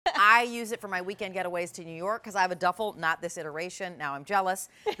I use it for my weekend getaways to New York because I have a duffel, not this iteration. Now I'm jealous.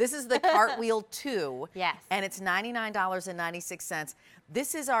 This is the Cartwheel 2. Yes. And it's $99.96.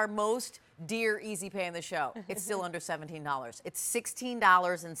 This is our most dear easy pay in the show. It's still under $17. It's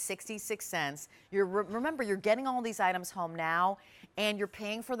 $16.66. Remember, you're getting all these items home now, and you're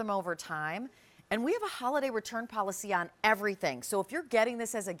paying for them over time. And we have a holiday return policy on everything. So if you're getting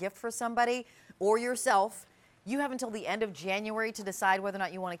this as a gift for somebody or yourself, you have until the end of January to decide whether or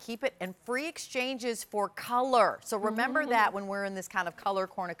not you want to keep it, and free exchanges for color. So remember that when we're in this kind of color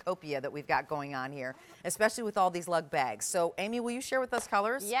cornucopia that we've got going on here, especially with all these lug bags. So Amy, will you share with us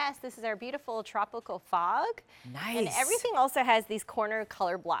colors? Yes, this is our beautiful tropical fog. Nice. And everything also has these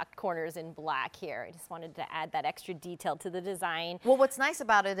color block corners in black here. I just wanted to add that extra detail to the design. Well, what's nice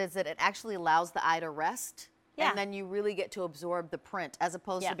about it is that it actually allows the eye to rest. Yeah. And then you really get to absorb the print as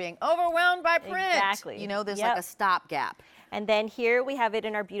opposed to being overwhelmed by print. Exactly. You know, there's like a stopgap. And then here we have it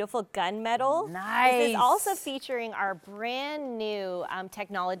in our beautiful gunmetal. Nice. This is also featuring our brand new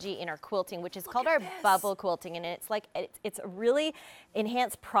technology in our quilting, which is called our bubble quilting. And it's like, it's a really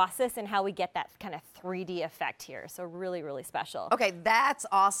enhanced process in how we get that kind of 3D effect here. So really, really special. Okay, that's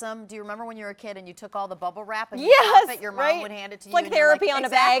awesome. Do you remember when you were a kid and you took all the bubble wrap and you Yes, pop it, your mom right. would hand it to you? Like and you're therapy on a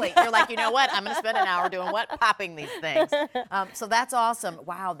bag. Exactly. You're like, you know what? I'm going to spend an hour doing what? Popping these things. So that's awesome.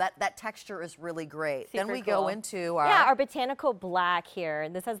 Wow, that texture is really great. Super Then we cool. go into our... Yeah, our botanical black here.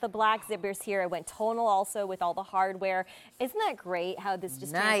 And this has the black zippers here. I went tonal also with all the hardware. Isn't that great how this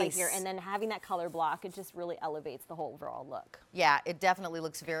just translates here? And then having that color block, it just really elevates the whole overall look. Yeah, it definitely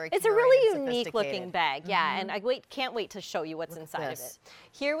looks very It's a curated, really unique looking sophisticated. bag. Yeah, and I can't wait to show you what's inside of it.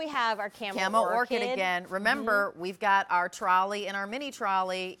 Here we have our camo Orchid again. Remember, we've got our trolley and our mini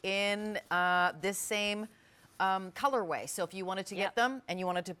trolley in this same colorway. So if you wanted to get them and you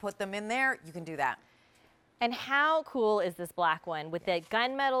wanted to put them in there, you can do that. And how cool is this black one with the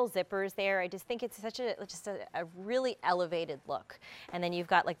gunmetal zippers there? I just think it's such a really elevated look. And then you've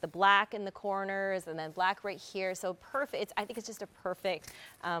got like the black in the corners and then black right here. So perfect. I think it's just a perfect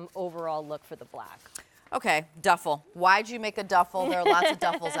overall look for the black. Okay, duffel. Why'd you make a duffel? There are lots of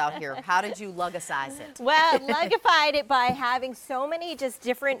duffels out here. How did you lugicize it? Well, lugified it by having so many just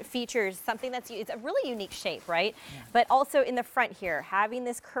different features, something that's, it's a really unique shape, right? Yeah. But also in the front here, having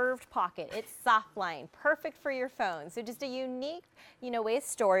this curved pocket, it's soft line, perfect for your phone. So just a unique, way of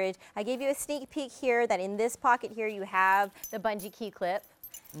storage. I gave you a sneak peek here that in this pocket here, you have the bungee key clip.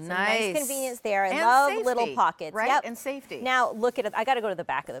 Nice convenience there. I love safety, little pockets. Right? Yep. And safety. Now look at it. I got to go to the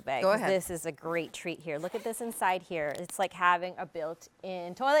back of the bag. Go ahead. This is a great treat here. Look at this inside here. It's like having a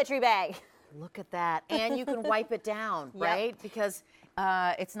built-in toiletry bag. Look at that. And you can wipe it down, right? Because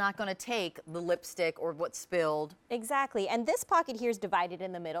it's not going to take the lipstick or what's spilled. Exactly. And this pocket here is divided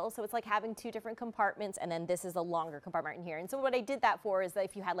in the middle. So it's like having two different compartments. And then this is a longer compartment in here. And so what I did that for is that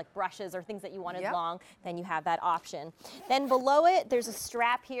if you had like brushes or things that you wanted long, then you have that option. Then below it, there's a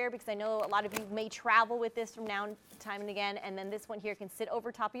strap here because I know a lot of you may travel with this from now time and again. And then this one here can sit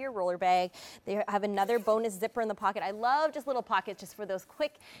over top of your roller bag. They have another bonus zipper in the pocket. I love just little pockets just for those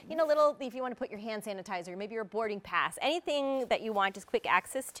quick, little, if you want to put your hand sanitizer, maybe your boarding pass, anything that you want, just quick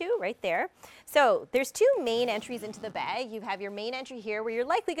access to right there. So there's two main entries into the bag. You have your main entry here where you're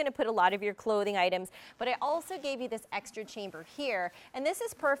likely going to put a lot of your clothing items, but I also gave you this extra chamber here. And this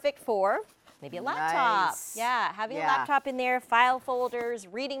is perfect for maybe a laptop. Nice. Yeah, having a laptop in there, file folders,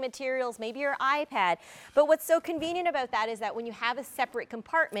 reading materials, maybe your iPad. But what's so convenient about that is that when you have a separate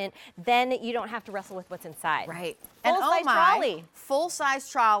compartment, then you don't have to wrestle with what's inside. Right. Full-size trolley. Full-size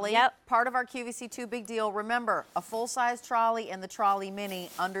trolley. Yep. Part of our QVC 2 big deal. Remember, a full-size trolley and the trolley mini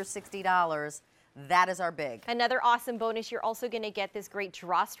under $60. That is our big. Another awesome bonus, you're also going to get this great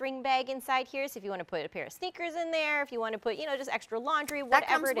drawstring bag inside here. So if you want to put a pair of sneakers in there, if you want to put, just extra laundry,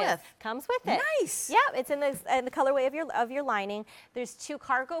 whatever it is. Comes with it. Nice. Yeah, it's in the colorway of your lining. There's two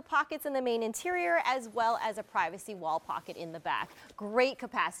cargo pockets in the main interior as well as a privacy wall pocket in the back. Great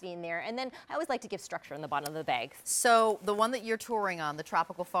capacity in there. And then I always like to give structure in the bottom of the bag. So the one that you're touring on, the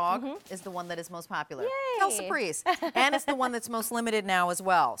Tropical Fog, is the one that is most popular. Yay. Quelle surprise. And it's the one that's most limited now as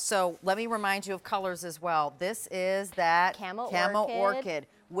well. So let me remind you of colors as well. This is that Camo Orchid,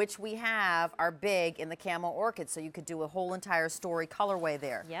 which we have are big in the Camo Orchid, so you could do a whole entire story colorway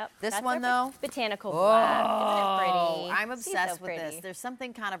there. Yep. This That's one though, botanical black. Isn't it pretty? I'm obsessed So with pretty. this. There's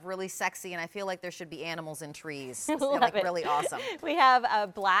something kind of really sexy, and I feel like there should be animals in trees. Love like it. really awesome. We have a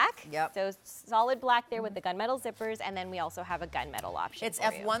black, Yep. so solid black there with the gunmetal zippers, and then we also have a gunmetal option. It's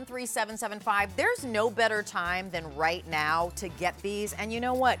for you. F13775. There's no better time than right now to get these. And you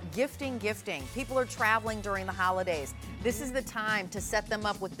know what? Gifting. People are traveling during the holidays. This is the time to set them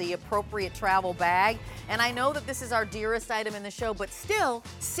up with the appropriate travel bag. And I know that this is our dearest item in the show, but still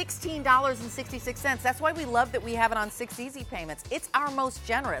 $16.66. That's why we love that we have it on 6 easy payments. It's our most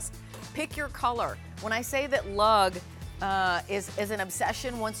generous. Pick your color. When I say that lug is an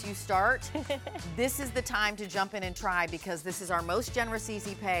obsession once you start, this is the time to jump in and try, because this is our most generous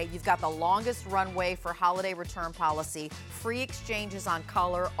easy pay. You've got the longest runway for holiday return policy, free exchanges on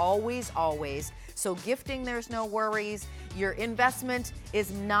color, always, always. So gifting, there's no worries. Your investment is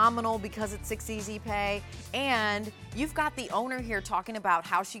nominal because it's 6 easy pay. And you've got the owner here talking about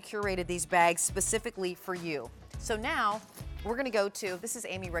how she curated these bags specifically for you. So now, we're gonna go to, this is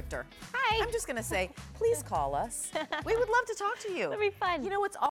Amy Richter. Hi. I'm just gonna say, please call us. We would love to talk to you. That'd be fun. You know, it's